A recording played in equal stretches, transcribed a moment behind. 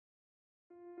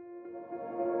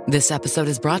This episode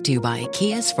is brought to you by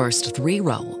Kia's first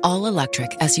three-row, all-electric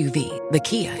SUV, the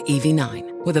Kia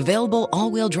EV9, with available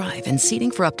all-wheel drive and seating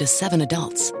for up to 7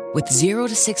 adults, with 0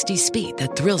 to 60 speed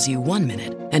that thrills you 1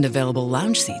 minute and available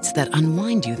lounge seats that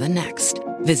unwind you the next.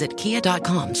 Visit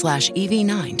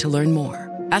kia.com/EV9 to learn more.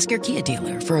 Ask your Kia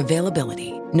dealer for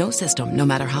availability. No system, no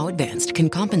matter how advanced, can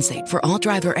compensate for all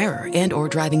driver error and or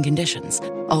driving conditions.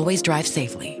 Always drive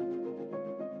safely.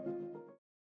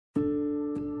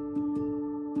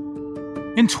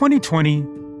 In 2020,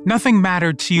 nothing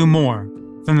mattered to you more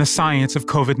than the science of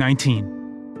COVID-19.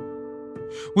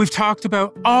 We've talked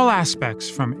about all aspects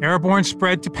from airborne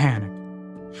spread to panic,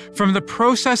 from the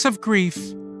process of grief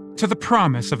to the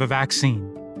promise of a vaccine.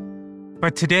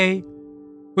 But today,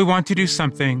 we want to do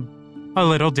something a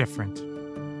little different.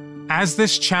 As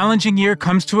this challenging year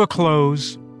comes to a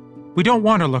close, we don't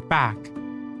want to look back.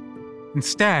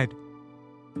 Instead,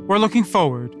 we're looking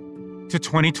forward to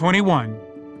 2021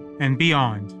 and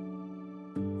beyond.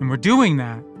 And we're doing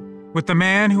that with the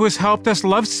man who has helped us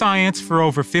love science for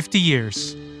over 50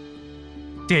 years,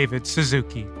 David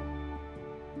Suzuki.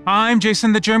 I'm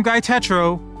Jason the Germ Guy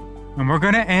Tetro, and we're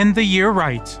going to end the year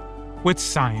right with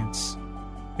science.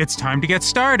 It's time to get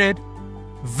started.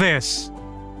 This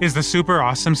is the Super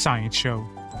Awesome Science Show.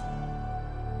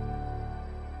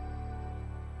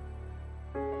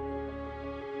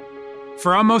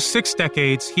 For almost 6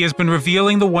 decades, he has been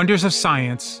revealing the wonders of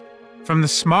science, from the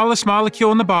smallest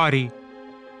molecule in the body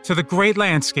to the great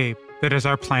landscape that is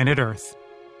our planet Earth.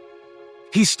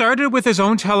 He started with his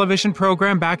own television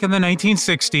program back in the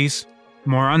 1960s,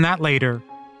 more on that later,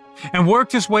 and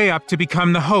worked his way up to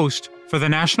become the host for the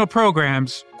national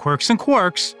programs Quirks and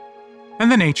Quarks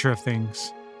and The Nature of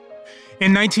Things.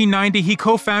 In 1990, he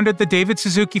co-founded the David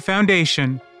Suzuki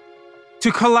Foundation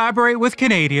to collaborate with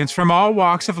Canadians from all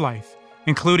walks of life,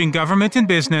 including government and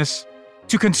business,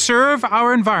 to conserve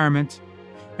our environment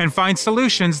and find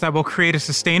solutions that will create a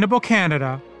sustainable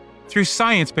Canada through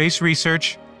science-based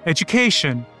research,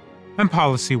 education, and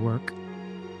policy work.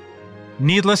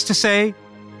 Needless to say,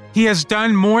 he has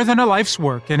done more than a life's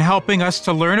work in helping us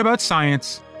to learn about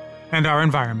science and our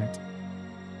environment.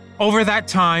 Over that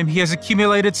time, he has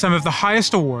accumulated some of the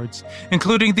highest awards,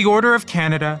 including the Order of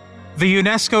Canada, the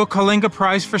UNESCO Kalinga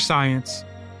Prize for Science,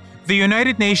 the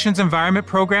United Nations Environment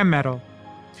Program Medal,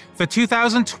 the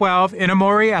 2012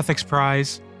 Inamori Ethics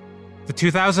Prize, the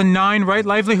 2009 Right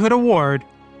Livelihood Award,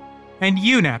 and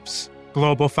UNEP's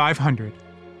Global 500.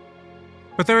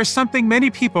 But there is something many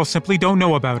people simply don't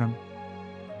know about him.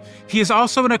 He is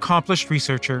also an accomplished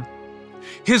researcher.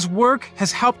 His work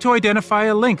has helped to identify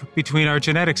a link between our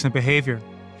genetics and behavior,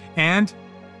 and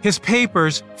his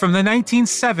papers from the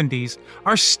 1970s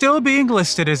are still being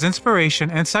listed as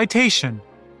inspiration and citation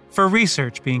for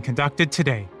research being conducted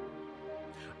today.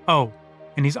 Oh,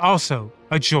 and he's also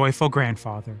a joyful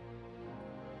grandfather.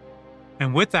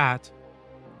 And with that,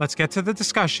 let's get to the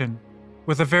discussion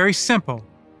with a very simple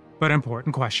but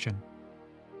important question.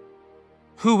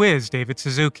 Who is David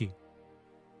Suzuki?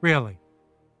 Really?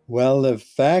 Well, the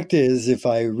fact is, if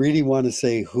I really want to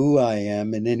say who I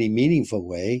am in any meaningful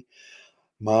way,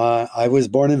 I was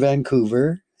born in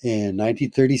Vancouver in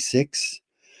 1936.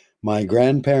 My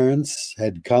grandparents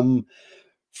had come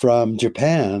from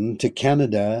Japan to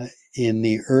Canada in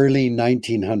the early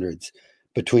 1900s,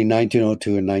 between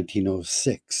 1902 and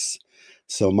 1906.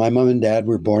 So my mom and dad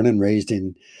were born and raised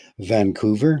in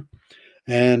Vancouver.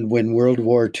 And when World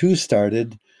War II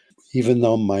started, even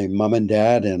though my mom and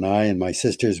dad and I and my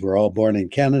sisters were all born in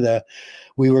Canada,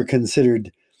 we were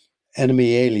considered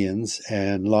enemy aliens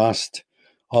and lost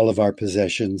all of our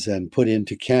possessions and put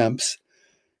into camps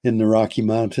in the Rocky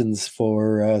Mountains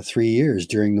for 3 years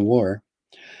during the war.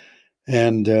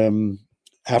 And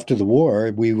after the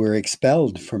war, we were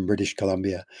expelled from British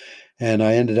Columbia, and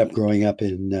I ended up growing up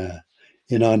in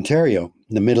Ontario,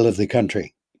 in the middle of the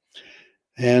country.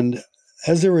 And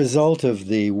as a result of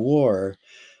the war,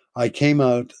 I came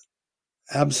out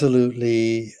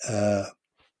absolutely,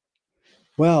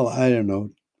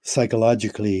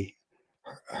 psychologically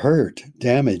hurt,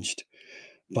 damaged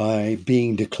by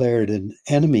being declared an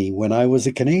enemy when I was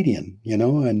a Canadian,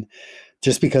 and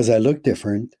just because I looked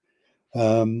different,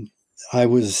 I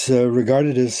was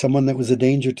regarded as someone that was a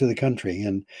danger to the country.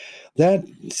 And that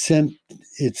sent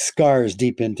its scars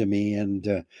deep into me.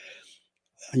 And,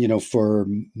 for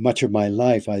much of my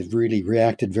life, I've really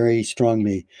reacted very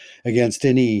strongly against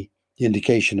any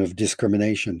indication of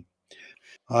discrimination.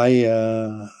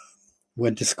 I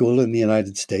went to school in the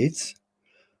United States.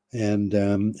 And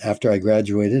after I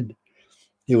graduated,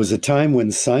 it was a time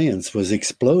when science was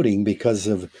exploding because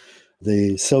of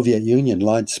the Soviet Union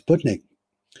launched Sputnik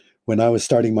when I was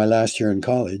starting my last year in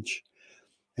college.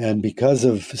 And because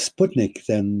of Sputnik,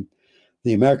 then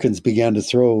the Americans began to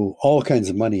throw all kinds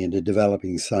of money into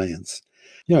developing science.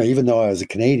 Even though I was a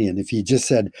Canadian, if you just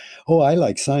said, oh, I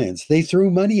like science, they threw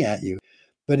money at you.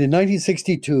 But in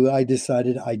 1962, I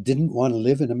decided I didn't want to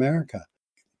live in America.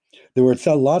 There were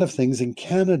a lot of things in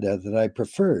Canada that I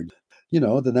preferred.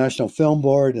 The National Film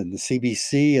Board and the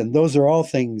CBC, and those are all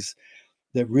things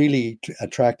that really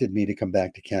attracted me to come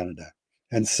back to Canada.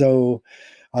 And so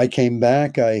I came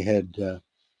back. I had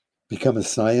become a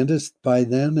scientist by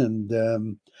then,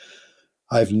 and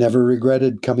I've never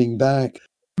regretted coming back.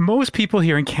 Most people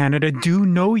here in Canada do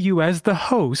know you as the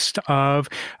host of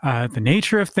The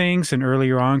Nature of Things and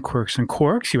earlier on Quirks and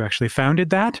Quarks. You actually founded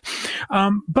that.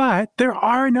 But there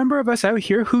are a number of us out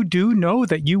here who do know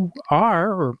that you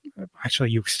are, or actually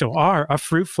you still are, a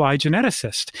fruit fly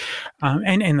geneticist.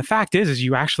 And the fact is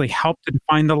you actually helped to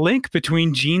define the link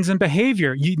between genes and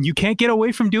behavior. You can't get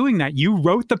away from doing that. You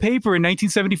wrote the paper in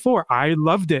 1974. I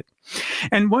loved it.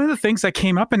 And one of the things that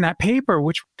came up in that paper,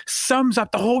 which sums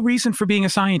up the whole reason for being a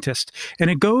scientist, and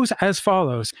it goes as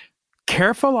follows: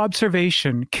 careful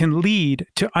observation can lead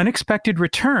to unexpected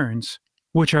returns,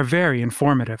 which are very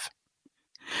informative.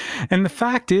 And the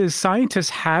fact is,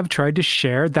 scientists have tried to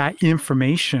share that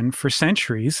information for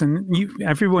centuries, and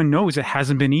everyone knows it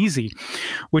hasn't been easy,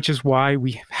 which is why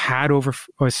we have had over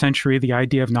a century the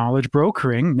idea of knowledge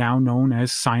brokering, now known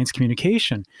as science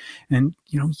communication. And,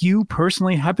 you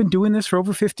personally have been doing this for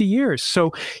over 50 years.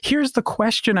 So here's the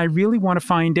question I really want to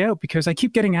find out, because I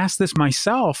keep getting asked this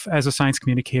myself as a science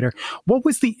communicator. What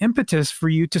was the impetus for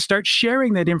you to start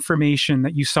sharing that information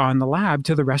that you saw in the lab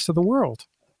to the rest of the world?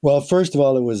 Well, first of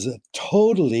all, it was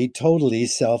totally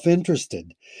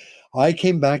self-interested. I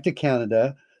came back to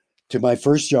Canada to my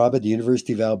first job at the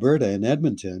University of Alberta in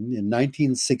Edmonton in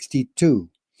 1962.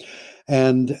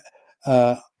 And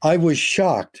I was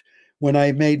shocked when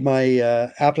I made my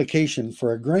application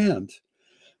for a grant.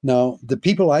 Now, the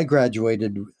people I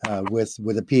graduated with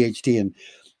a PhD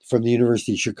from the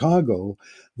University of Chicago,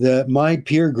 my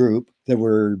peer group that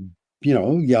were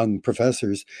young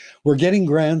professors, were getting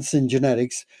grants in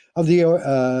genetics of the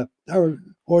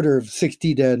order of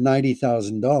 $60,000 to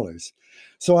 $90,000.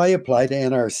 So I applied to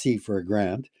NRC for a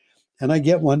grant, and I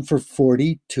get one for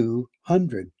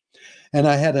 $4,200. And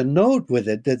I had a note with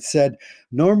it that said,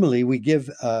 normally we give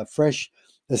a fresh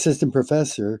assistant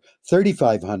professor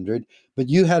 $3,500, but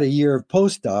you had a year of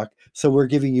postdoc, so we're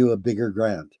giving you a bigger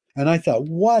grant. And I thought,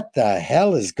 what the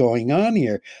hell is going on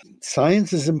here?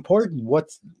 Science is important.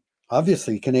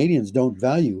 Obviously, Canadians don't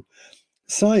value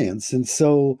science. And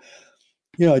so,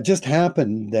 it just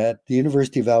happened that the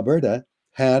University of Alberta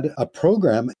had a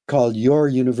program called Your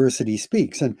University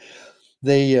Speaks. And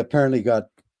they apparently got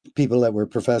people that were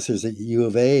professors at U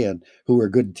of A and who were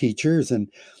good teachers, and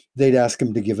they'd ask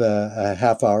them to give a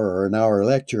half hour or an hour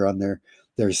lecture on their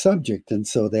subject. And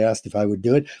so they asked if I would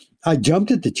do it. I jumped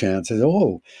at the chance. I said,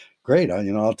 oh, great.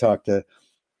 I'll talk to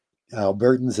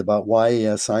Albertans about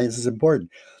why science is important.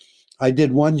 I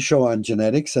did one show on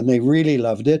genetics, and they really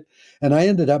loved it. And I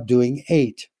ended up doing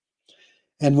 8.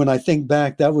 And when I think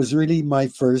back, that was really my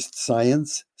first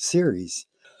science series.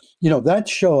 That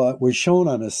show was shown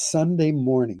on a Sunday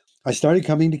morning. I started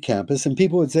coming to campus, and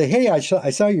people would say, hey, I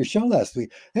saw your show last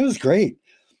week. It was great.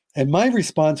 And my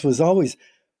response was always,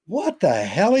 what the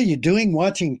hell are you doing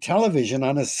watching television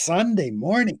on a Sunday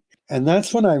morning? And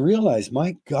that's when I realized,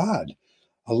 my God,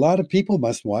 a lot of people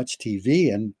must watch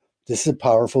TV, and this is a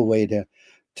powerful way to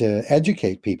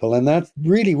educate people. And that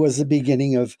really was the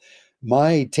beginning of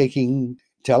my taking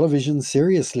television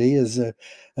seriously as a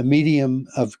medium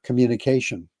of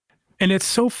communication. And it's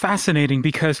so fascinating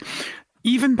because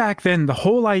even back then, the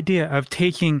whole idea of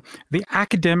taking the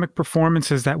academic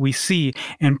performances that we see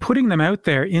and putting them out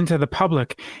there into the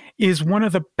public is one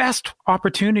of the best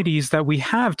opportunities that we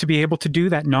have to be able to do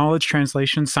that knowledge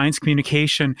translation, science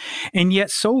communication. And yet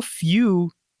so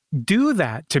few do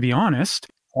that, to be honest.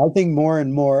 I think more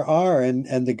and more are.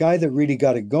 And the guy that really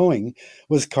got it going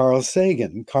was Carl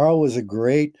Sagan. Carl was a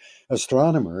great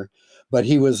astronomer, but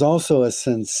he was also a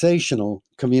sensational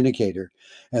communicator.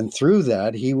 And through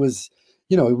that, he was,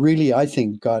 really, I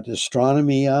think, got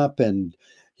astronomy up, and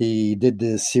he did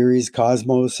the series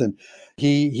Cosmos, and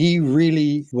he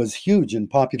really was huge in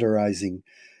popularizing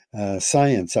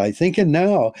science, I think. And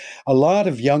now a lot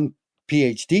of young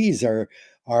PhDs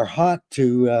are hot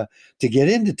to get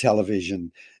into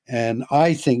television. And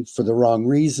I think for the wrong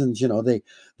reasons.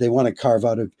 They want to carve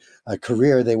out a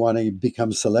career. They want to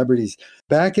become celebrities.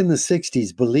 Back in the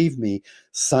 60s, believe me,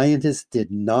 scientists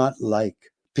did not like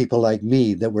people like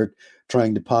me that were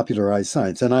trying to popularize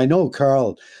science. And I know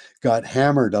Carl got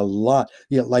hammered a lot.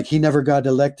 Like he never got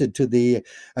elected to the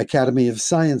Academy of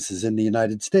Sciences in the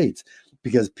United States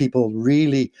because people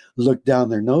really looked down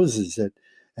their noses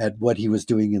at what he was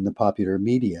doing in the popular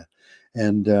media.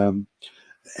 And so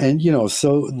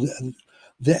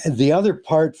the other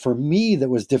part for me that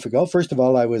was difficult, first of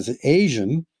all, I was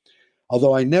Asian,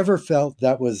 although I never felt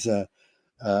that was a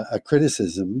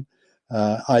criticism.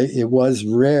 It was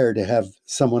rare to have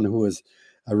someone who was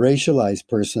a racialized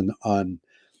person on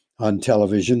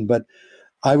television, but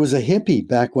I was a hippie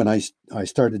back when I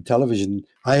started television.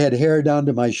 I had hair down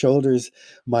to my shoulders.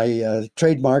 My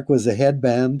trademark was a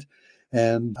headband,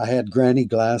 and I had granny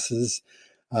glasses.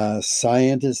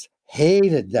 Scientists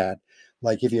hated that.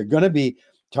 Like, if you're going to be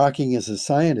talking as a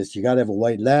scientist, you got to have a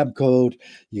white lab coat.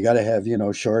 You got to have,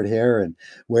 short hair and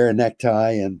wear a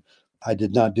necktie. And I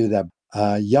did not do that.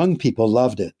 Young people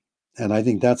loved it. And I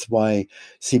think that's why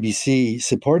CBC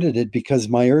supported it, because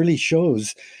my early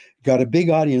shows got a big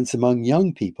audience among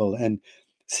young people. And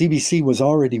CBC was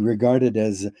already regarded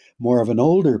as more of an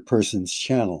older person's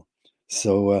channel.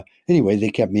 So anyway, they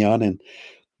kept me on, and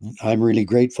I'm really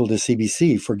grateful to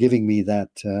CBC for giving me that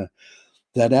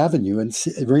avenue. And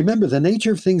remember, the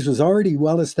Nature of Things was already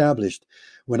well established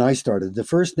when I started. The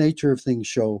first Nature of Things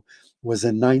show was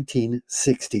in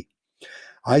 1960.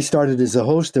 I started as a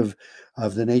host of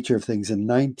the Nature of Things in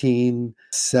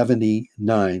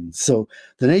 1979. So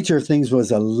the Nature of Things was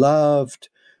a loved,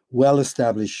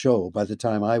 well-established show by the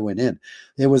time I went in.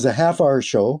 It was a half-hour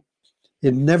show.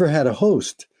 It never had a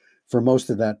host for most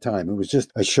of that time. It was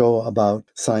just a show about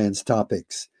science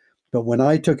topics. But when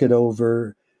I took it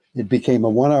over, it became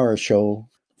a 1-hour show.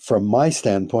 From my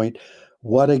standpoint,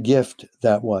 what a gift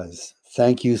that was.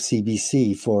 Thank you,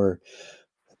 CBC, for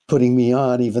putting me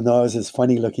on, even though I was this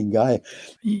funny looking guy.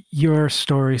 Your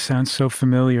story sounds so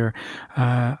familiar.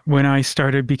 When I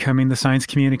started becoming the science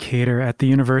communicator at the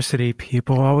university,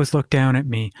 people always looked down at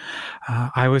me.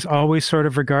 I was always sort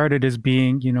of regarded as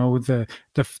being, the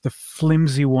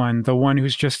flimsy one, the one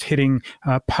who's just hitting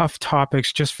puff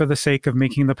topics just for the sake of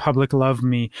making the public love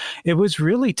me. It was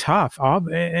really tough.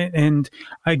 And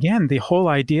again, the whole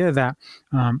idea that,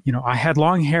 I had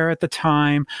long hair at the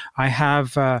time. I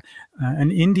have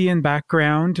an Indian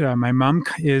background. My mom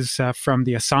is from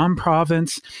the Assam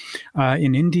province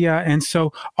in India. And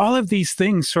so all of these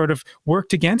things sort of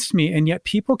worked against me. And yet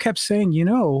people kept saying,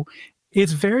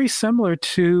 it's very similar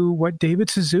to what David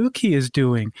Suzuki is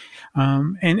doing.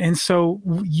 And so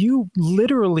you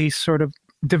literally sort of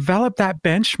develop that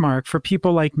benchmark for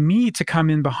people like me to come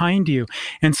in behind you.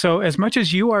 And so as much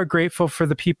as you are grateful for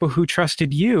the people who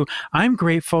trusted you, I'm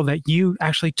grateful that you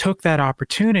actually took that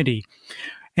opportunity.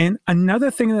 And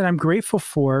another thing that I'm grateful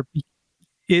for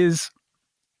is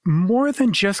more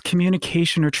than just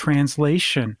communication or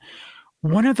translation.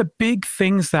 One of the big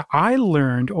things that I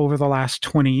learned over the last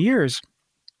 20 years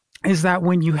is that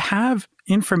when you have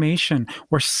information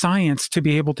or science to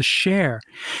be able to share,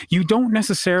 you don't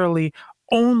necessarily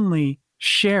only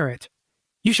share it.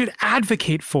 You should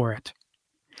advocate for it.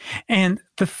 And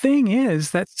the thing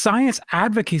is that science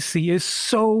advocacy is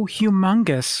so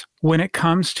humongous when it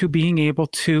comes to being able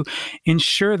to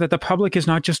ensure that the public is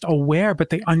not just aware, but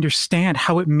they understand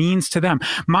how it means to them.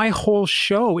 My whole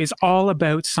show is all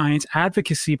about science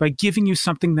advocacy by giving you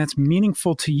something that's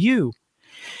meaningful to you.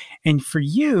 And for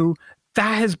you,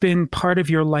 that has been part of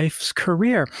your life's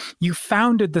career. You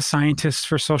founded the Scientists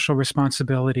for Social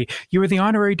Responsibility. You were the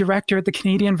honorary director at the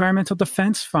Canadian Environmental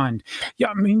Defense Fund.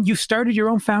 You started your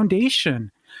own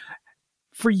foundation.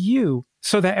 For you,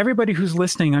 so that everybody who's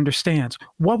listening understands,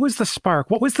 what was the spark?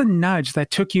 What was the nudge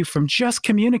that took you from just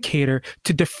communicator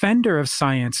to defender of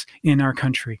science in our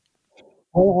country?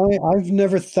 Well, I've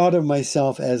never thought of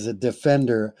myself as a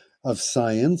defender of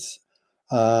science.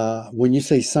 When you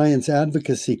say science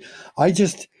advocacy, I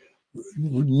just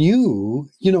knew,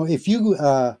 if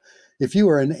you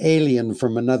were an alien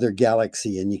from another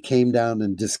galaxy and you came down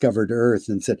and discovered Earth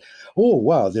and said, oh,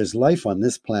 wow, there's life on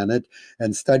this planet,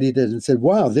 and studied it and said,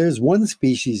 wow, there's one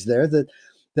species there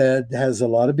that has a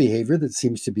lot of behavior that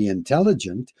seems to be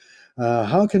intelligent.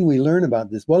 How can we learn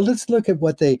about this? Well, let's look at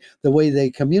the way they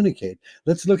communicate.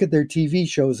 Let's look at their TV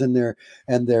shows and their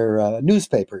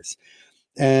newspapers.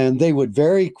 And they would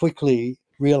very quickly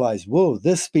realize, whoa,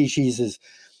 this species is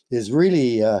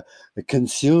really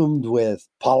consumed with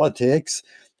politics,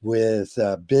 with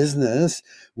business,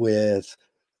 with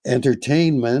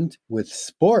entertainment, with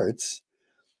sports.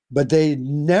 But they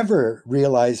never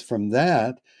realized from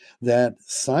that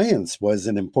science was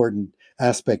an important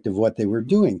aspect of what they were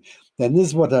doing. And this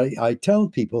is what I tell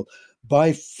people,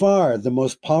 by far the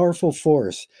most powerful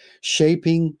force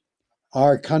shaping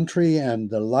our country and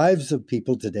the lives of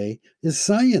people today is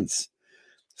science.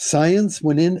 Science,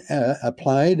 when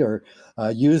applied or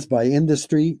used by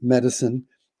industry, medicine,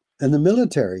 and the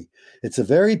military, it's a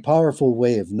very powerful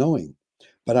way of knowing.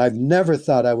 But I've never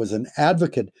thought I was an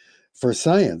advocate for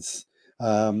science.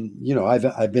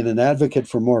 I've been an advocate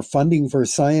for more funding for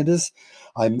scientists.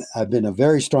 I've been a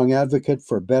very strong advocate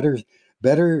for better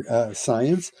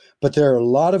science. But there are a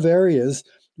lot of areas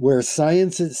where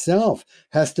science itself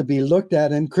has to be looked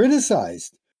at and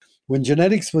criticized. When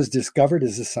genetics was discovered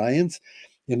as a science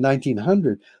in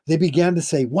 1900, they began to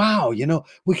say, wow,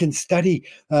 we can study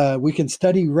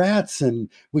rats, and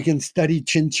we can study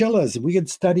chinchillas, and we can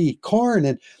study corn,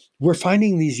 and we're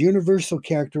finding these universal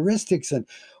characteristics, and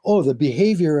the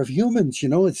behavior of humans,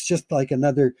 it's just like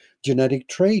another genetic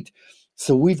trait.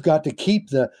 So we've got to keep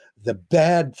the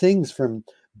bad things from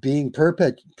being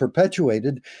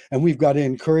perpetuated, and we've got to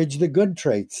encourage the good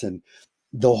traits. And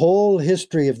the whole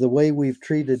history of the way we've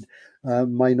treated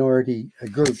minority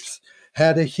groups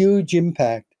had a huge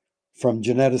impact from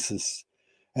geneticists.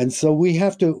 And so we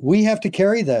have to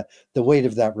carry the weight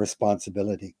of that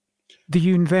responsibility. Do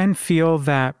you then feel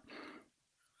that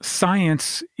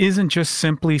science isn't just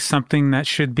simply something that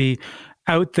should be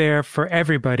out there for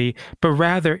everybody, but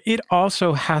rather it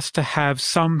also has to have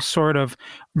some sort of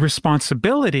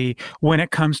responsibility when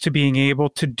it comes to being able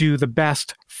to do the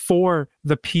best for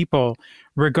the people,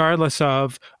 regardless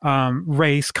of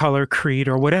race, color, creed,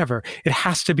 or whatever? It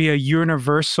has to be a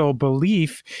universal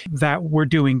belief that we're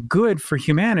doing good for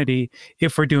humanity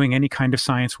if we're doing any kind of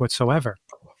science whatsoever.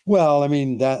 Well, I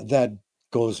mean, that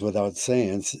goes without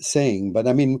saying, but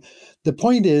I mean, the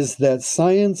point is that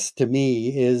science to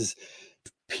me is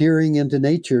peering into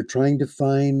nature, trying to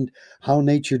find how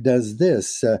nature does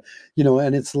this, and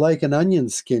it's like an onion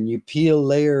skin. You peel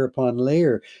layer upon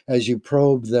layer as you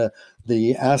probe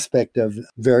the aspect of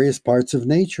various parts of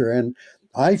nature. And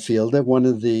I feel that one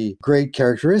of the great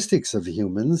characteristics of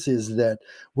humans is that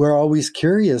we're always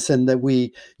curious, and that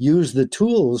we use the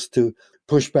tools to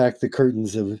push back the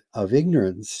curtains of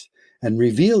ignorance and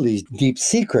reveal these deep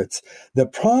secrets. The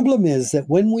problem is that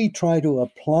when we try to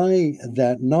apply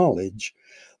that knowledge,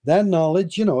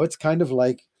 it's kind of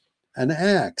like an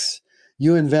axe.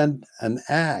 You invent an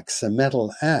axe, a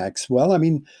metal axe. Well, I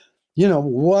mean,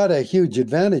 what a huge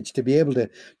advantage to be able to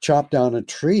chop down a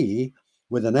tree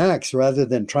with an axe rather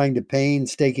than trying to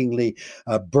painstakingly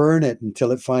burn it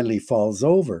until it finally falls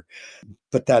over.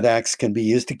 But that axe can be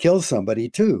used to kill somebody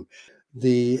too.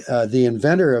 The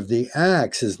inventor of the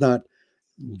axe is not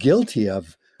guilty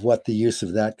of what the use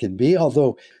of that can be,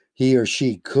 although he or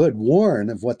she could warn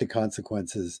of what the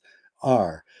consequences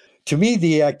are. To me,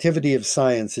 the activity of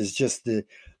science is just the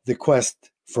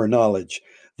quest for knowledge.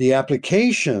 The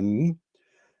application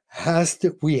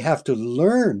we have to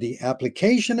learn. The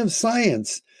application of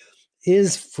science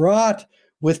is fraught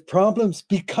with problems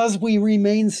because we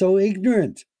remain so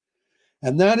ignorant.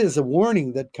 And that is a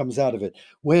warning that comes out of it.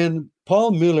 When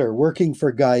Paul Müller, working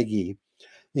for Geigy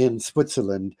in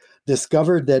Switzerland,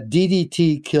 discovered that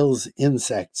DDT kills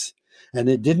insects and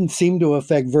it didn't seem to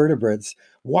affect vertebrates.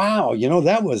 Wow,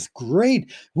 that was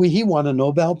great. He won a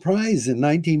Nobel Prize in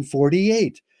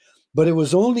 1948. But it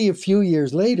was only a few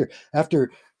years later,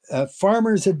 after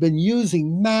farmers had been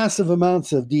using massive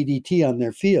amounts of DDT on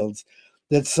their fields,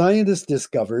 that scientists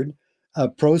discovered a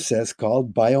process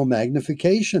called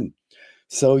biomagnification.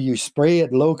 So you spray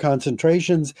at low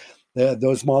concentrations,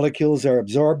 those molecules are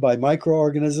absorbed by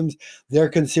microorganisms, they're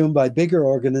consumed by bigger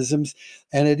organisms,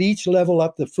 and at each level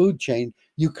up the food chain,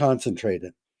 you concentrate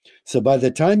it. So by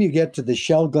the time you get to the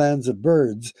shell glands of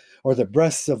birds or the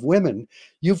breasts of women,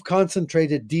 you've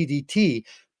concentrated DDT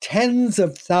tens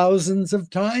of thousands of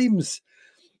times.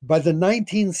 By the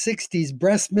 1960s,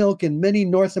 breast milk in many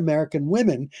North American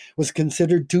women was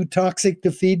considered too toxic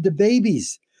to feed to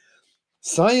babies.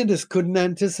 Scientists couldn't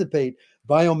anticipate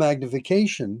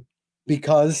biomagnification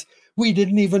because we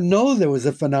didn't even know there was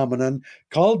a phenomenon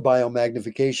called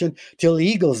biomagnification till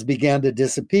eagles began to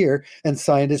disappear and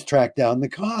scientists tracked down the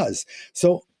cause.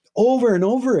 So over and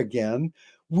over again,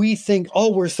 we think,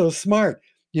 we're so smart.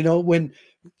 When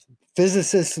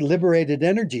physicists liberated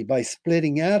energy by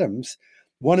splitting atoms,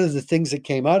 one of the things that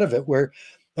came out of it were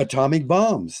atomic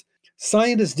bombs.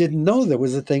 Scientists didn't know there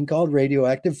was a thing called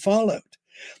radioactive fallout.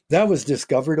 That was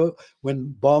discovered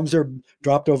when bombs are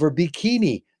dropped over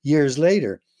Bikini years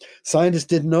later. Scientists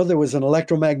didn't know there was an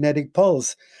electromagnetic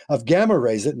pulse of gamma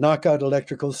rays that knock out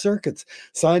electrical circuits.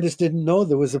 Scientists didn't know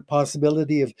there was a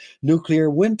possibility of nuclear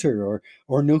winter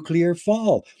or nuclear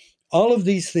fall. All of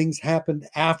these things happened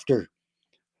after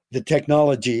the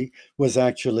technology was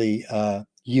actually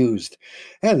used.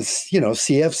 And,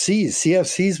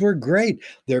 CFCs were great.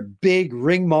 They're big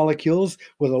ring molecules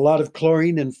with a lot of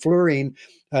chlorine and fluorine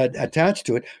attached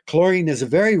to it. Chlorine is a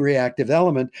very reactive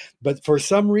element, but for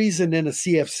some reason in a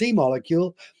CFC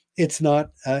molecule, it's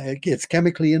not, it's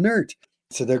chemically inert.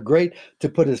 So they're great to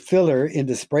put as filler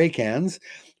into spray cans,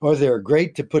 or they're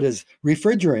great to put as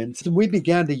refrigerants. And we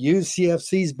began to use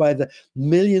CFCs by the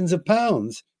millions of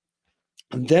pounds.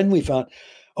 And then we found,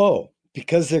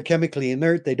 because they're chemically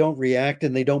inert, they don't react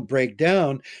and they don't break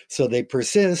down, so they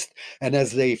persist. And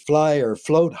as they fly or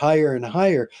float higher and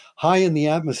higher, high in the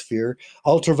atmosphere,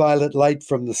 ultraviolet light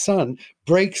from the sun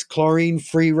breaks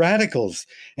chlorine-free radicals,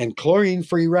 and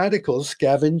chlorine-free radicals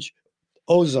scavenge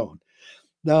ozone.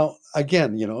 Now,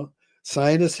 again,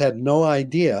 scientists had no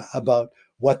idea about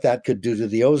what that could do to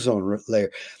the ozone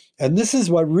layer. And this is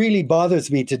what really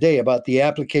bothers me today about the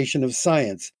application of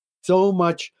science. So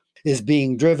much is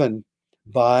being driven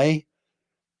by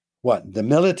the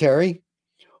military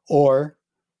or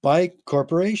by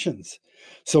corporations.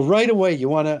 So right away you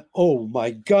want to, oh my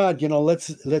God,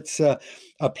 let's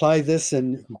apply this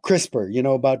in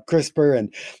CRISPR, about CRISPR,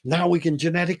 and now we can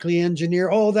genetically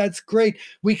engineer. Oh, that's great.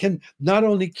 We can not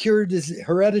only cure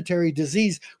hereditary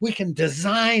disease, we can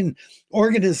design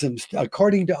organisms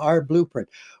according to our blueprint.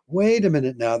 Wait a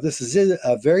minute now, this is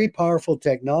a very powerful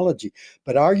technology,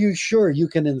 but are you sure you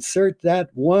can insert that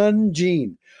one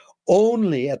gene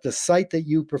only at the site that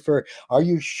you prefer? Are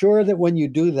you sure that when you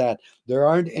do that, there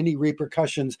aren't any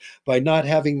repercussions by not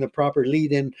having the proper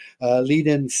lead-in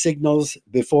signals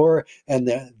before and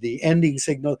the ending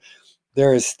signal?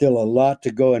 There is still a lot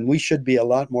to go, and we should be a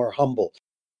lot more humble.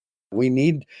 We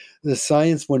need the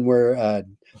science when we're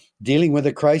dealing with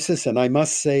a crisis, and I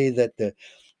must say that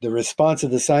the response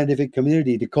of the scientific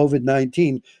community to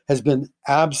COVID-19 has been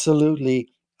absolutely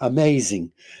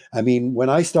amazing. I mean, when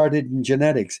I started in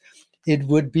genetics, it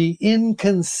would be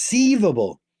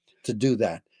inconceivable to do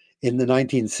that in the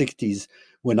 1960s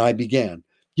when I began.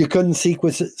 You couldn't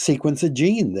sequence a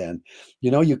gene then.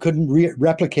 You couldn't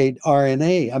replicate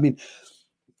RNA. I mean,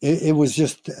 it was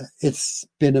just, it's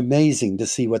been amazing to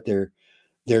see what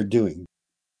they're doing.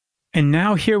 And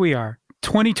now here we are,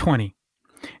 2020.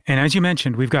 And as you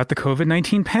mentioned, we've got the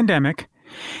COVID-19 pandemic.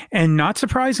 And not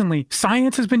surprisingly,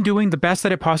 science has been doing the best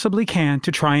that it possibly can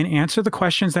to try and answer the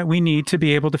questions that we need to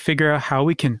be able to figure out how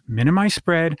we can minimize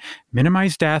spread,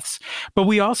 minimize deaths. But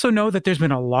we also know that there's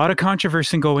been a lot of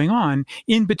controversy going on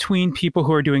in between people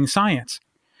who are doing science.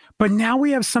 But now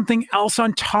we have something else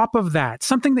on top of that,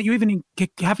 something that you even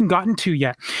haven't gotten to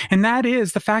yet. And that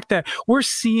is the fact that we're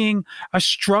seeing a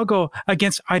struggle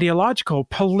against ideological,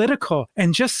 political,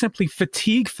 and just simply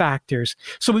fatigue factors.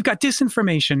 So we've got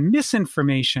disinformation,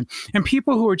 misinformation, and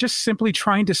people who are just simply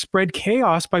trying to spread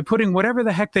chaos by putting whatever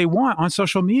the heck they want on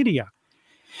social media.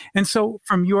 And so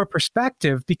from your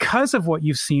perspective, because of what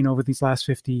you've seen over these last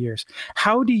 50 years,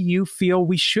 how do you feel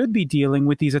we should be dealing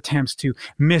with these attempts to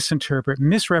misinterpret,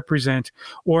 misrepresent,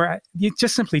 or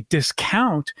just simply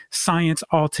discount science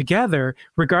altogether,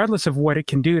 regardless of what it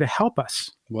can do to help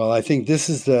us? Well, I think this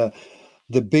is the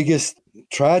biggest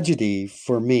tragedy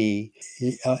for me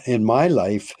in my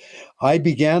life. I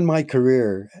began my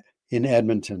career in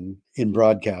Edmonton in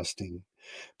broadcasting,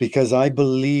 because I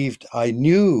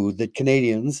knew that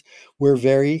Canadians were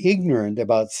very ignorant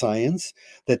about science,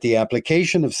 that the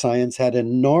application of science had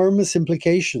enormous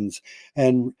implications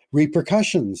and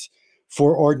repercussions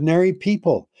for ordinary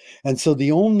people. And so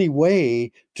the only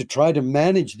way to try to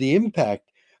manage the impact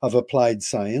of applied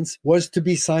science was to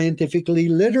be scientifically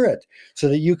literate so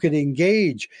that you could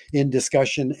engage in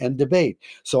discussion and debate.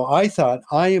 So I thought,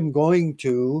 I am going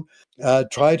to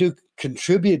try to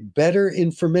contribute better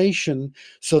information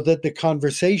so that the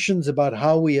conversations about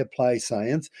how we apply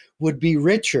science would be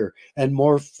richer and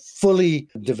more fully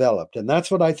developed. And that's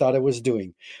what I thought I was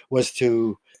doing, was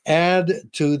to add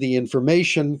to the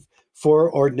information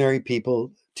for ordinary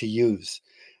people to use.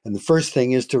 And the first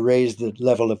thing is to raise the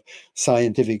level of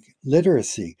scientific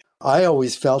literacy. I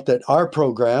always felt that our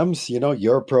programs,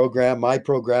 your program, my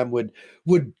program, would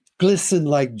glisten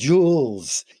like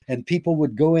jewels, and people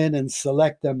would go in and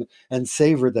select them and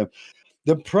savor them.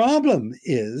 The problem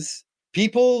is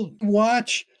people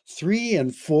watch 3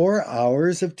 and 4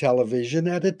 hours of television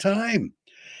at a time.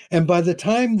 And by the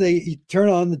time they turn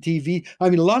on the TV,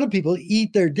 a lot of people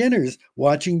eat their dinners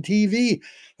watching TV,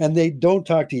 and they don't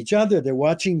talk to each other. They're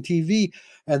watching TV,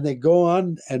 and they go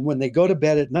on, and when they go to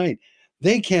bed at night,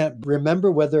 they can't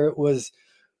remember whether it was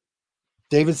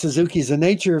David Suzuki's The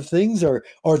Nature of Things or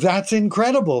That's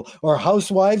Incredible or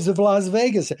Housewives of Las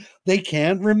Vegas. They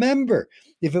can't remember.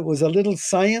 If it was a little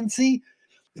science-y,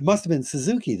 it must have been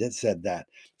Suzuki that said that.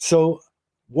 So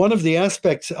one of the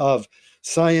aspects of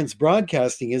science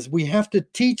broadcasting is we have to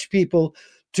teach people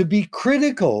to be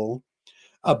critical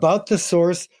about the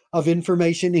source of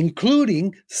information,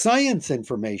 including science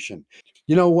information.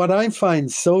 You know, what I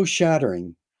find so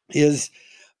shattering is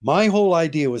my whole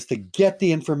idea was to get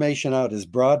the information out as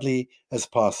broadly as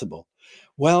possible.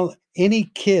 Well,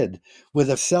 any kid with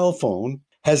a cell phone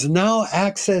has now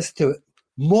access to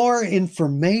more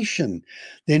information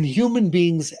than human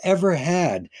beings ever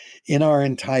had in our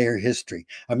entire history.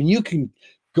 I mean, you can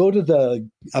go to the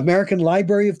American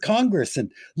Library of Congress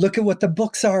and look at what the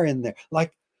books are in there,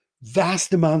 like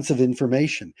vast amounts of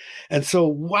information. And so,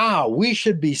 wow, we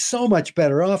should be so much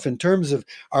better off in terms of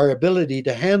our ability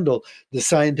to handle the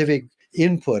scientific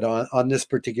input on this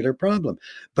particular problem.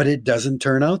 But it doesn't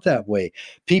turn out that way.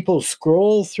 People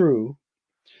scroll through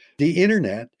the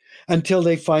internet until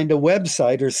they find a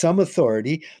website or some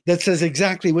authority that says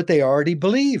exactly what they already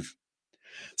believe.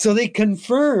 So they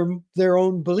confirm their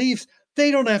own beliefs. They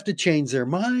don't have to change their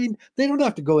mind. They don't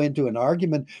have to go into an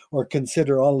argument or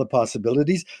consider all the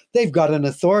possibilities. They've got an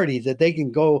authority that they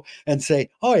can go and say,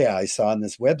 oh yeah, I saw on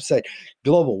this website,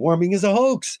 global warming is a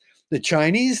hoax. The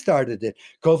Chinese started it.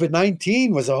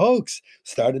 COVID-19 was a hoax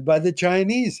started by the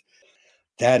Chinese.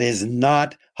 That is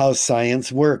not how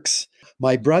science works.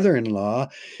 My brother-in-law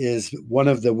is one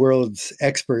of the world's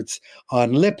experts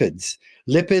on lipids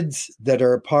that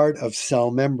are a part of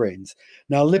cell membranes.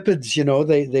 Now, lipids, you know,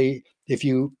 they if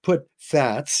you put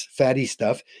fatty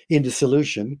stuff into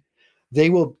solution, they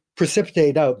will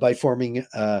precipitate out by forming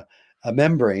a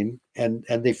membrane, and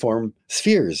they form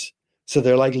spheres. So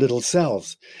they're like little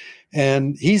cells.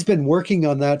 And he's been working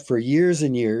on that for years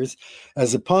and years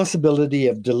as a possibility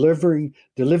of delivering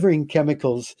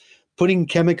chemicals, putting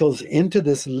chemicals into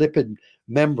this lipid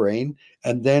membrane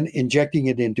and then injecting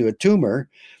it into a tumor.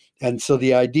 And so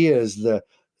the idea is the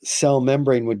cell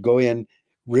membrane would go in,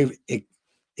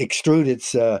 extrude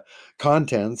its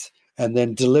contents, and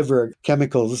then deliver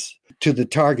chemicals to the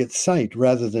target site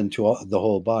rather than to the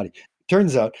whole body.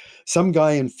 Turns out some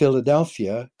guy in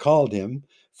Philadelphia called him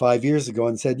 5 years ago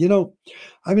and said, you know,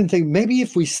 I've been thinking maybe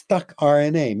if we stuck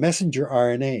RNA, messenger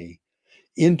RNA,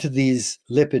 into these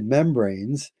lipid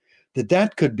membranes,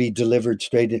 that could be delivered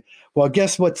straight in. Well,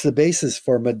 guess what's the basis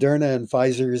for Moderna and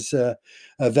Pfizer's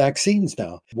vaccines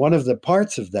now? One of the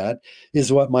parts of that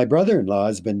is what my brother-in-law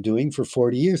has been doing for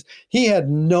 40 years. He had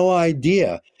no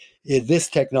idea if this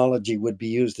technology would be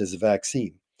used as a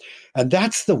vaccine. And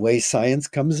that's the way science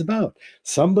comes about.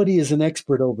 Somebody is an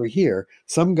expert over here.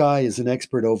 Some guy is an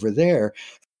expert over there.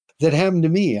 That happened to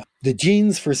me. The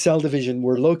genes for cell division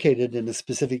were located in a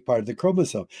specific part of the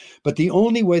chromosome. But the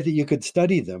only way that you could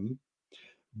study them,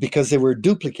 because they were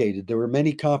duplicated, there were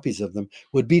many copies of them,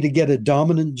 would be to get a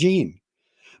dominant gene.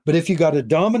 But if you got a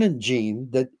dominant gene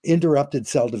that interrupted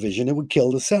cell division, it would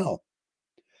kill the cell.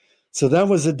 So that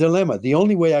was a dilemma. The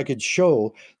only way I could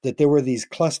show that there were these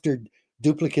clustered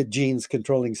duplicate genes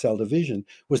controlling cell division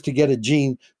was to get a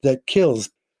gene that kills.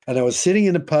 And I was sitting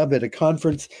in a pub at a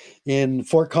conference in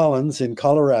Fort Collins in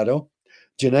Colorado,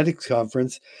 genetics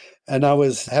conference, and I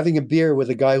was having a beer with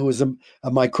a guy who was a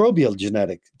microbial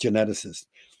geneticist.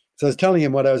 So I was telling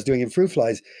him what I was doing in fruit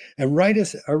flies, and right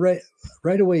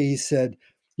away he said,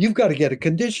 you've got to get a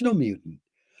conditional mutant,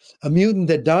 a mutant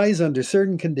that dies under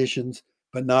certain conditions,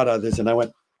 but not others. And I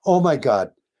went, oh my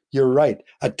God, you're right.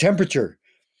 A temperature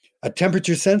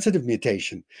sensitive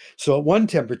mutation. So at one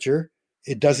temperature,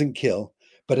 it doesn't kill.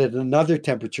 But at another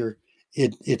temperature,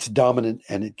 it's dominant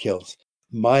and it kills.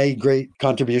 My great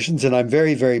contributions, and I'm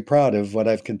very, very proud of what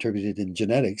I've contributed in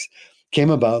genetics, came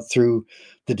about through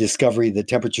the discovery that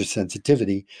temperature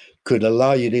sensitivity could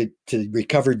allow you to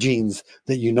recover genes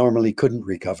that you normally couldn't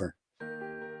recover.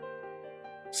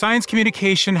 Science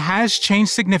communication has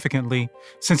changed significantly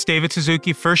since David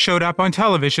Suzuki first showed up on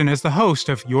television as the host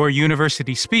of Your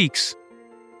University Speaks.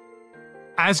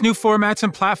 As new formats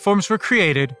and platforms were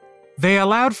created, they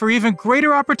allowed for even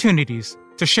greater opportunities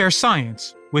to share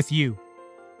science with you.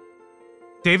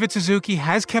 David Suzuki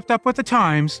has kept up with the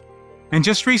times and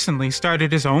just recently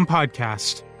started his own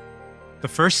podcast. The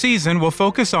first season will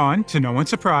focus on, to no one's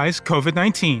surprise,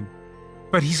 COVID-19.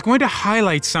 But he's going to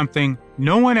highlight something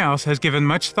no one else has given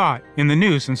much thought in the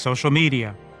news and social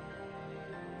media: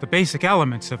 the basic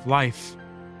elements of life.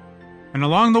 And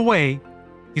along the way,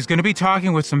 he's going to be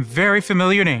talking with some very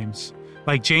familiar names,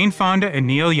 like Jane Fonda and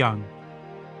Neil Young.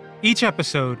 Each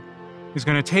episode is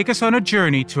going to take us on a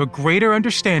journey to a greater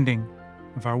understanding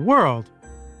of our world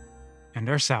and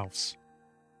ourselves.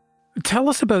 Tell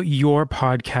us about your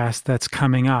podcast that's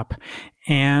coming up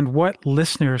and what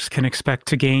listeners can expect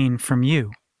to gain from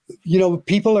you.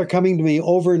 People are coming to me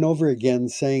over and over again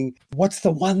saying, what's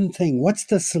the one thing? What's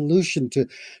the solution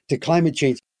to climate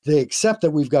change? They accept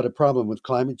that we've got a problem with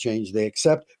climate change. They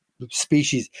accept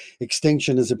species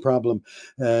extinction is a problem,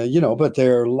 but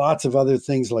there are lots of other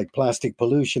things like plastic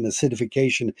pollution,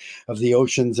 acidification of the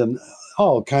oceans, and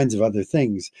all kinds of other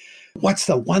things. What's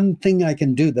the one thing I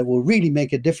can do that will really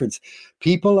make a difference?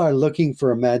 People are looking for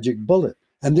a magic bullet,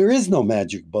 and there is no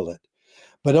magic bullet.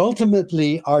 But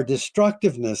ultimately, our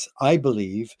destructiveness, I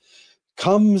believe,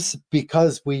 comes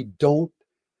because we don't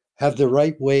have the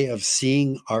right way of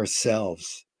seeing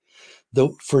ourselves.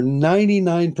 For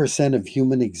 99% of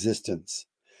human existence,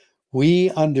 we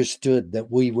understood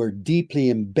that we were deeply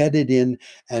embedded in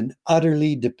and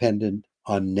utterly dependent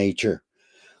on nature,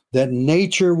 that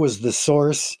nature was the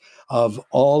source of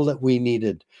all that we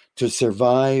needed to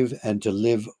survive and to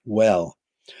live well.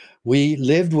 We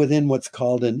lived within what's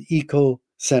called an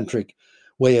ecocentric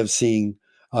way of seeing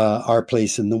our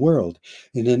place in the world.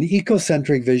 In an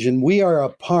ecocentric vision, we are a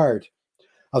part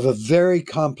of a very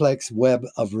complex web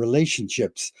of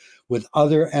relationships with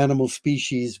other animal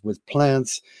species, with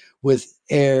plants, with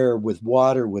air, with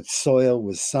water, with soil,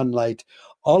 with sunlight.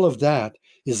 All of that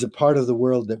is a part of the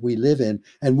world that we live in,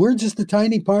 and we're just a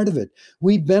tiny part of it.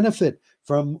 We benefit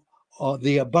from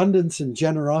the abundance and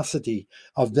generosity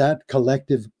of that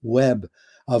collective web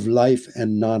of life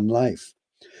and non-life.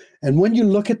 And when you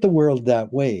look at the world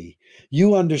that way,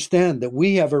 you understand that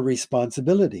we have a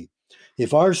responsibility.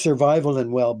 If our survival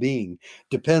and well-being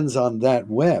depends on that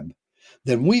web,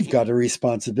 then we've got a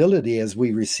responsibility as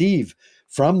we receive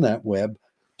from that web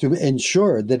to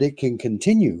ensure that it can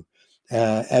continue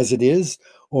as it is,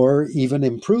 or even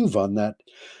improve on that.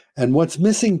 And what's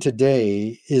missing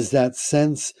today is that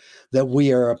sense that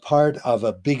we are a part of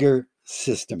a bigger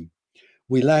system.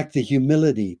 We lack the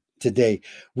humility today.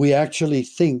 We actually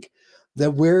think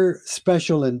that we're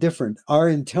special and different. Our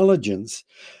intelligence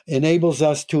enables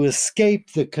us to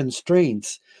escape the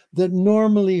constraints that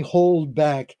normally hold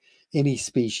back any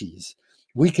species.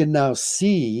 We can now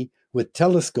see with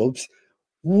telescopes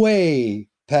way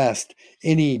past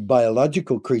any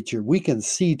biological creature. We can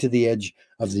see to the edge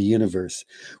of the universe.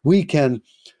 We can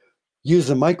use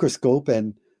a microscope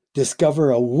and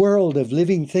discover a world of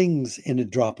living things in a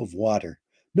drop of water.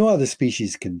 No other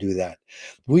species can do that.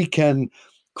 We can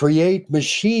create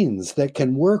machines that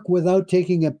can work without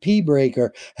taking a pee break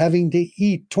or having to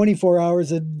eat 24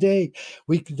 hours a day.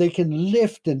 They can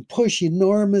lift and push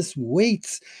enormous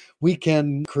weights. We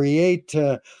can create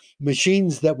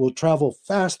machines that will travel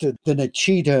faster than a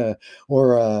cheetah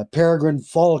or a peregrine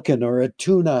falcon or a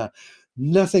tuna.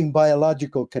 Nothing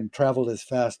biological can travel as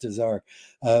fast as our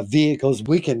vehicles.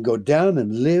 We can go down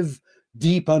and live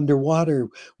deep underwater.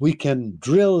 We can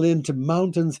drill into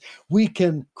mountains. We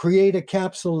can create a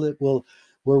capsule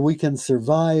where we can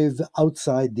survive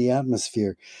outside the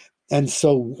atmosphere. And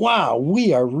so, wow,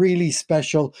 we are really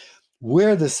special.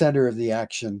 We're the center of the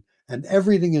action, and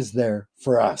everything is there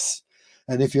for us.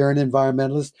 And if you're an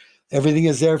environmentalist, everything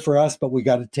is there for us, but we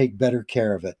got to take better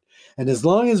care of it. And as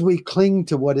long as we cling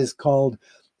to what is called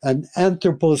an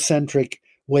anthropocentric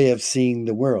way of seeing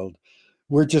the world,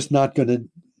 we're just not going to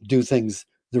do things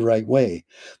the right way,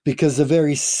 because the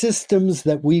very systems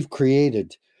that we've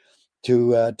created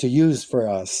to use for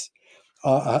us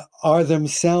are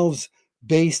themselves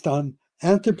based on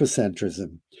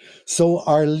anthropocentrism. So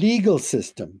our legal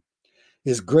system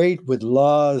is great with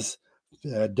laws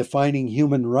defining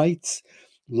human rights,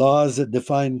 laws that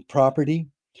define property,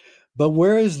 but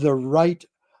where is the right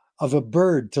of a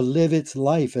bird to live its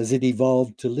life as it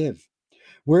evolved to live?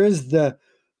 Where is the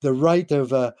right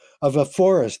of a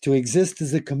forest to exist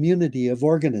as a community of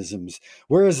organisms?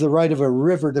 Where is the right of a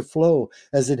river to flow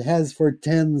as it has for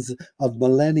tens of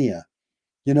millennia?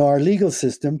 Our legal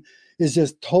system is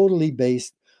just totally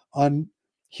based on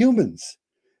humans,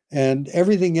 and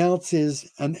everything else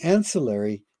is an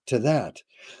ancillary to that.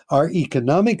 Our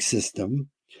economic system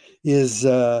is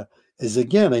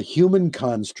again a human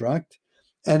construct,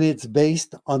 and it's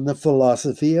based on the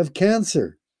philosophy of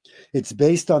cancer. It's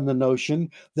based on the notion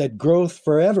that growth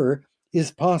forever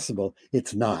is possible.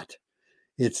 It's not.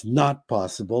 It's not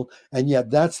possible. And yet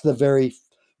that's the very,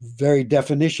 very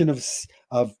definition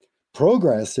of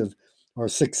progress or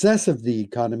success of the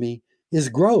economy is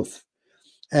growth.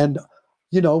 And,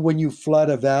 when you flood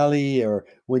a valley, or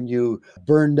when you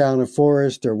burn down a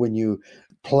forest, or when you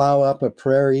plow up a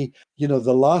prairie,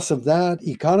 the loss of that,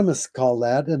 economists call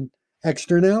that an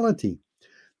externality.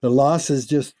 The loss is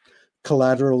just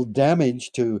collateral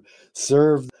damage to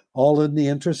serve all in the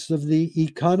interests of the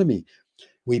economy.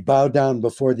 We bow down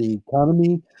before the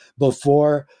economy,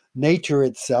 before nature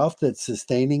itself that's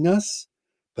sustaining us.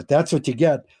 But that's what you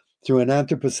get through an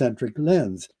anthropocentric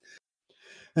lens.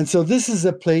 And so this is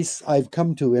a place I've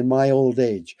come to in my old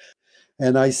age.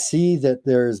 And I see that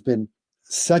there's been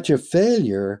such a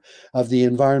failure of the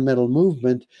environmental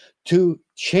movement to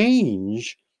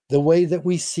change the way that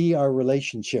we see our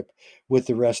relationship with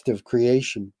the rest of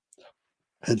creation.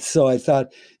 And so I thought,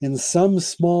 in some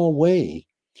small way,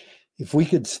 if we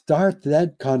could start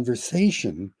that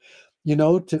conversation,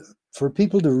 for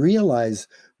people to realize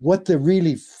what the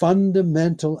really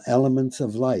fundamental elements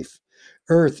of life,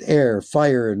 earth, air,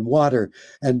 fire, and water,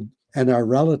 and our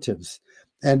relatives,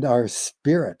 and our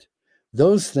spirit,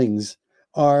 those things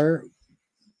are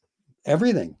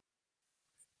everything.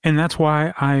 And that's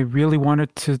why I really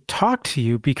wanted to talk to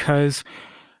you, because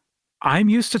I'm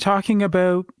used to talking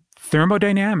about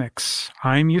thermodynamics.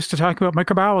 I'm used to talking about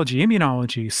microbiology,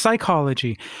 immunology,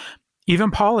 psychology, even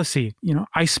policy.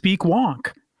 I speak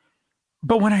wonk.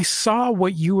 But when I saw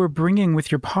what you were bringing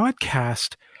with your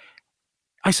podcast,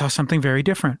 I saw something very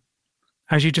different.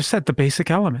 As you just said, the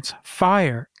basic elements: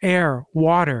 fire, air,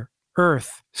 water,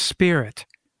 earth, spirit.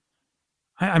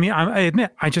 I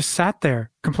admit, I just sat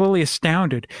there completely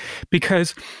astounded,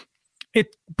 because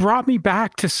it brought me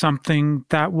back to something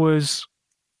that was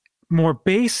more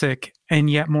basic and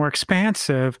yet more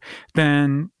expansive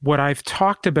than what I've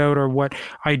talked about, or what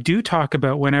I do talk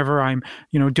about whenever I'm,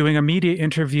 doing a media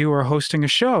interview or hosting a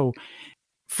show.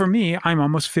 For me, I'm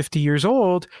almost 50 years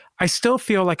old. I still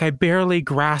feel like I barely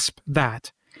grasp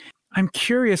that. I'm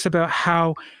curious about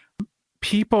how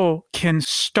people can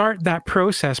start that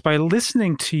process by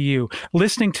listening to you,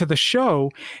 listening to the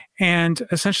show, and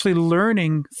essentially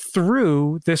learning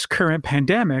through this current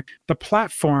pandemic, the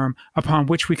platform upon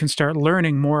which we can start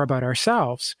learning more about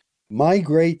ourselves. My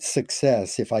great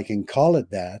success, if I can call it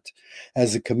that,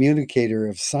 as a communicator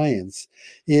of science,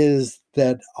 is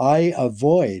that I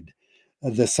avoid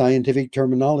the scientific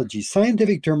terminology.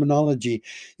 Scientific terminology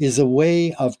is a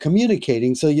way of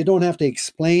communicating, so you don't have to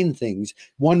explain things.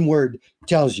 One word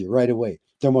tells you right away.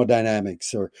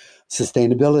 Thermodynamics or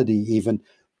sustainability even.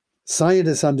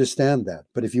 Scientists understand that.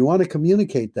 But if you want to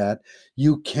communicate that,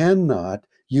 you cannot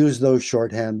use those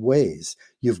shorthand ways.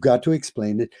 You've got to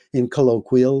explain it in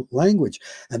colloquial language.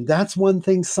 And that's one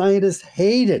thing scientists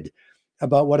hated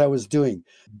about what I was doing,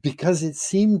 because it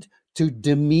seemed to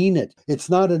demean it. It's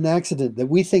not an accident that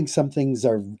we think some things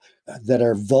are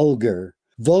vulgar.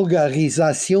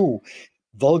 Vulgarisation.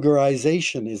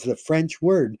 Vulgarization is the French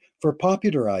word for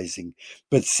popularizing,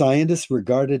 but scientists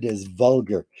regard it as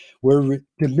vulgar. We're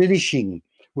diminishing,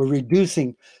 we're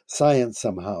reducing science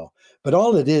somehow. But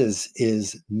all it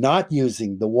is not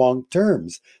using the wonk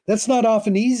terms. That's not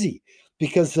often easy,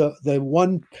 because the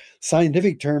one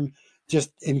scientific term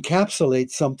just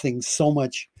encapsulates something so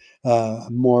much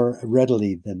more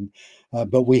readily than,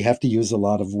 but we have to use a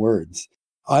lot of words.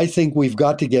 I think we've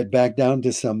got to get back down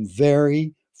to some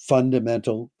very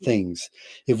fundamental things.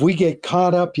 If we get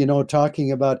caught up,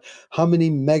 talking about how many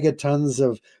megatons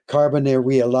of carbon are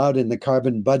we allowed in the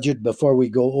carbon budget before we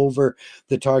go over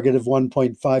the target of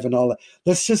 1.5 and all that,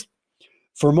 that's just,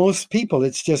 for most people,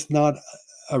 it's just not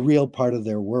a real part of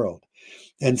their world.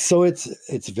 And so it's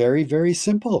very, very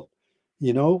simple,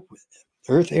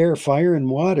 earth, air, fire, and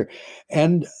water.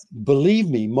 And believe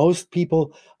me, most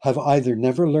people have either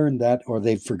never learned that or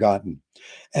they've forgotten.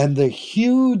 And the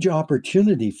huge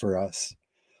opportunity for us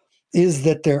is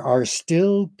that there are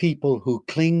still people who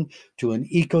cling to an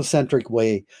ecocentric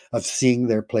way of seeing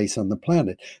their place on the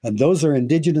planet. And those are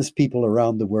Indigenous people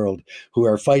around the world who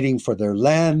are fighting for their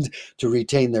land, to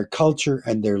retain their culture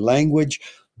and their language.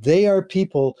 They are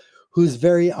people whose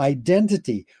very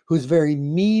identity, whose very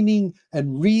meaning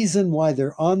and reason why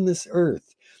they're on this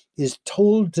earth is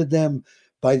told to them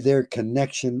by their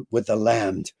connection with the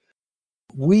land.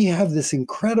 We have this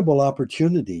incredible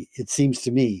opportunity, it seems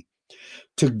to me,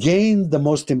 to gain the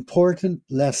most important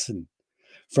lesson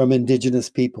from Indigenous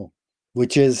people,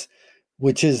 which is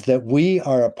that we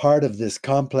are a part of this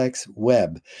complex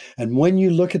web. And when you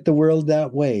look at the world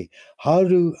that way, how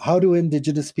do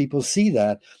Indigenous people see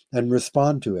that and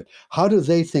respond to it? How do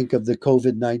they think of the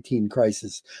COVID-19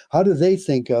 crisis? How do they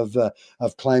think of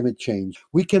climate change?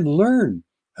 We can learn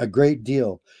a great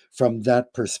deal from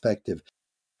that perspective.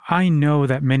 I know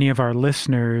that many of our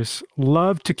listeners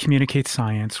love to communicate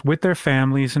science with their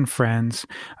families and friends,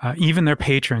 even their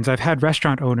patrons. I've had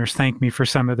restaurant owners thank me for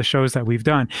some of the shows that we've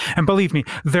done. And believe me,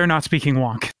 they're not speaking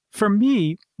wonk. For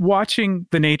me, watching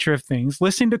The Nature of Things,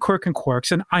 listening to Quirk and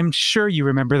Quarks, and I'm sure you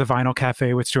remember The Vinyl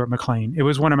Cafe with Stuart McLean. It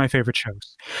was one of my favorite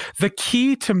shows. The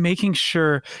key to making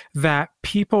sure that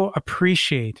people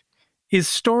appreciate is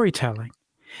storytelling.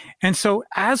 And so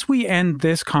as we end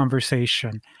this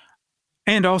conversation,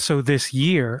 and also this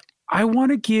year, I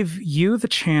want to give you the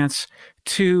chance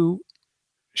to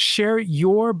share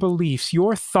your beliefs,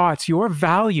 your thoughts, your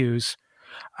values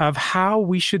of how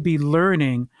we should be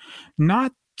learning,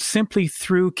 not simply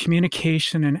through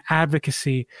communication and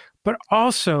advocacy, but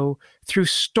also through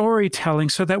storytelling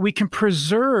so that we can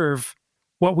preserve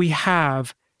what we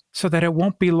have so that it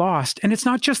won't be lost. And it's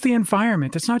not just the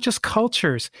environment, it's not just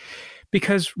cultures,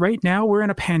 because right now we're in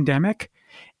a pandemic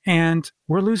and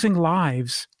we're losing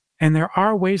lives, and there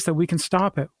are ways that we can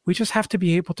stop it. We just have to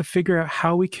be able to figure out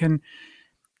how we can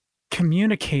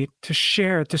communicate, to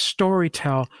share, to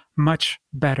storytell much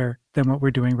better than what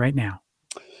we're doing right now.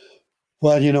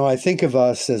 Well, I think of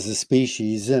us as a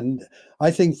species, and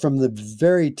I think from the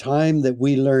very time that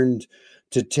we learned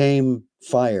to tame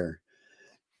fire,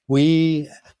 we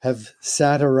have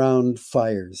sat around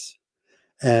fires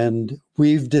and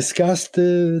we've discussed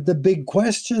the big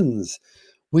questions.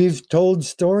 We've told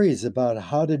stories about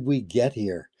how did we get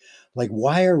here? Like,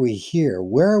 why are we here?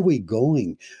 Where are we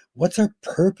going? What's our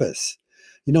purpose?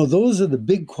 Those are the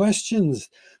big questions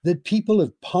that people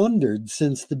have pondered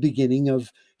since the beginning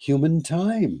of human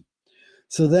time.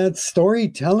 So that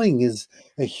storytelling is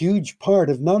a huge part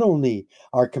of not only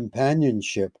our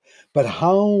companionship, but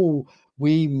how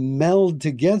we meld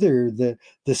together the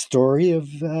story of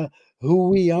who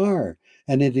we are.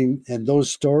 And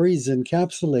those stories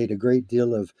encapsulate a great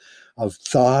deal of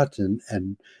thought and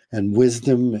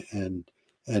wisdom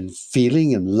and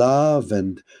feeling and love,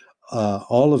 and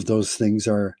all of those things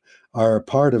are a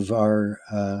part of our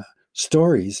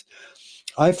stories.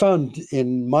 I found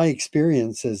in my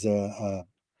experience as a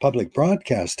public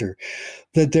broadcaster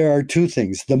that there are two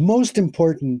things. The most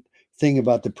important thing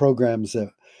about the programs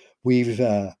that we've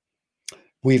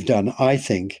done, I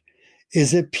think,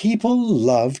 is that people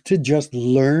love to just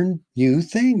learn new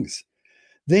things.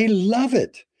 They love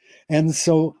it. And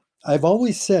so I've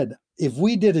always said, if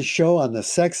we did a show on the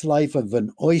sex life of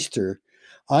an oyster,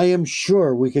 I am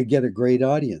sure we could get a great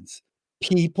audience.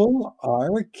 People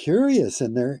are curious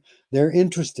and they're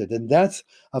interested. And that's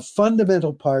a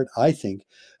fundamental part, I think,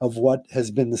 of what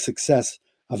has been the success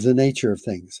of the nature of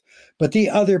things. But the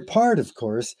other part, of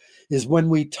course, is when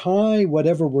we tie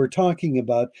whatever we're talking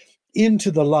about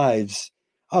into the lives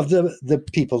of the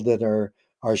people that are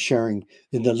sharing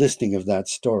in the listing of that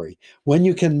story. When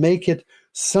you can make it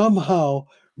somehow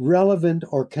relevant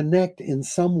or connect in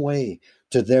some way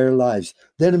to their lives,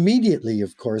 then immediately,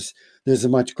 of course, there's a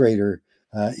much greater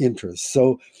interest.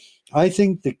 So I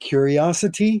think the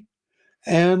curiosity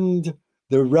and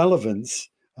the relevance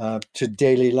to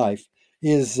daily life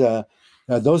is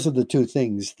those are the two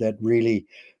things that really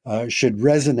should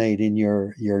resonate in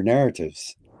your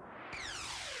narratives.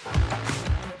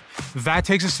 That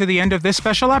takes us to the end of this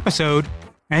special episode,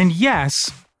 and yes,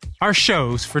 our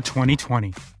shows for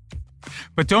 2020.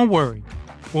 But don't worry,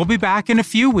 we'll be back in a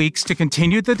few weeks to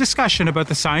continue the discussion about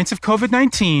the science of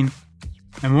COVID-19,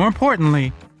 and more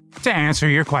importantly, to answer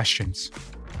your questions.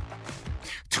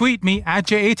 Tweet me at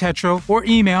JATetro or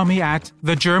email me at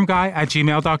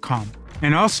thegermguy@gmail.com.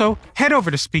 And also, head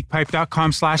over to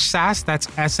speakpipe.com/sass, that's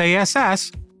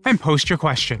SASS, and post your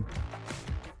question.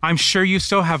 I'm sure you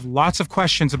still have lots of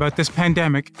questions about this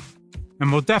pandemic,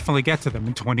 and we'll definitely get to them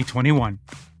in 2021.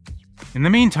 In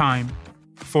the meantime,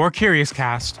 for Curious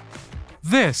Cast,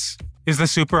 this is the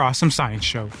Super Awesome Science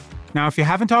Show. Now, if you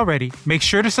haven't already, make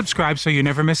sure to subscribe so you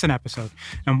never miss an episode.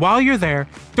 And while you're there,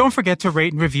 don't forget to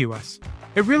rate and review us.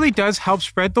 It really does help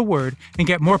spread the word and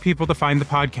get more people to find the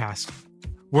podcast.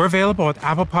 We're available at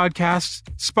Apple Podcasts,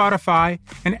 Spotify,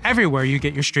 and everywhere you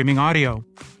get your streaming audio.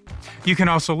 You can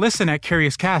also listen at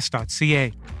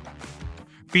curiouscast.ca.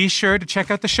 Be sure to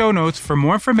check out the show notes for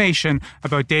more information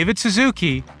about David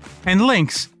Suzuki and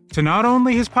links to not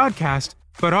only his podcast,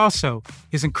 but also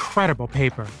his incredible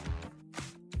paper.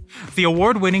 The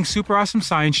award-winning Super Awesome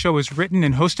Science Show is written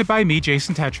and hosted by me,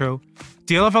 Jason Tetro.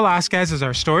 Dila Velasquez is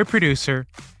our story producer,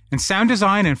 and sound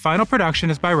design and final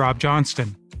production is by Rob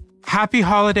Johnston. Happy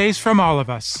holidays from all of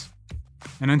us.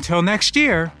 And until next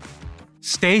year,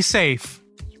 stay safe.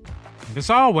 And as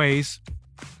always,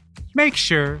 make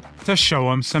sure to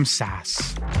show 'em some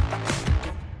sass.